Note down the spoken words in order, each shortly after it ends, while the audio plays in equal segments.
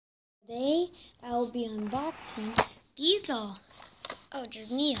Today I will be unboxing Diesel. Oh,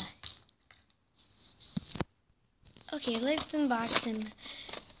 just Nia. Okay, let's unbox him.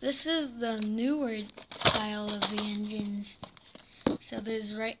 This is the newer style of the engines. So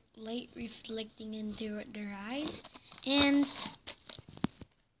there's light reflecting into their eyes, and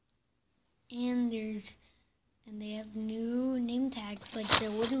they have new name tags like the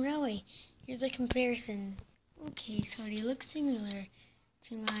wooden railway. Here's a comparison. Okay, so they look similar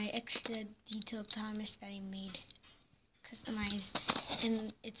to my extra detailed Thomas that I made, customized,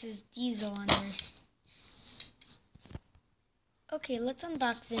 and it says Diesel on there. Okay, let's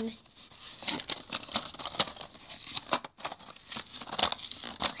unbox him.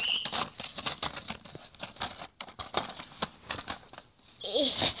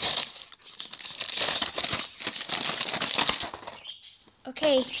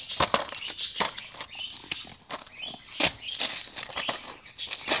 Okay.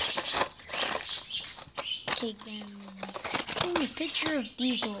 Take them. Ooh, a picture of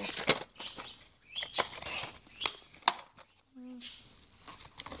Diesel.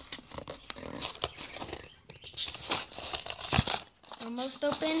 Almost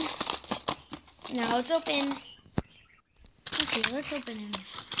open. Now it's open. Okay, let's open him.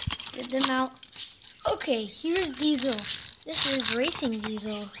 Get them out. Okay, here's Diesel. This is Racing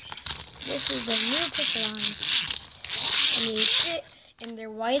Diesel. This is the new push-along. And they fit, and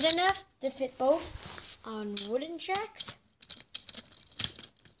they're wide enough to fit both on wooden tracks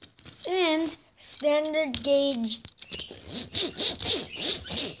and standard gauge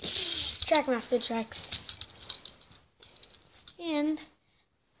Trackmaster tracks. And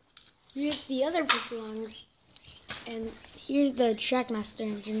here's the other push-alongs. And here's the Trackmaster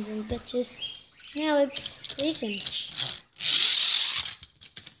engines and touches. Now it's racing.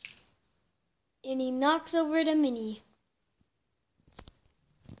 And he knocks over the Mini.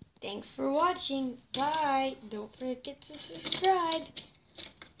 Thanks for watching. Bye. Don't forget to subscribe.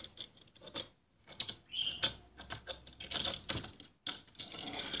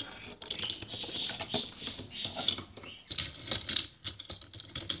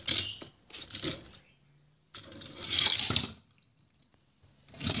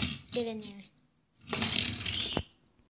 Get in there.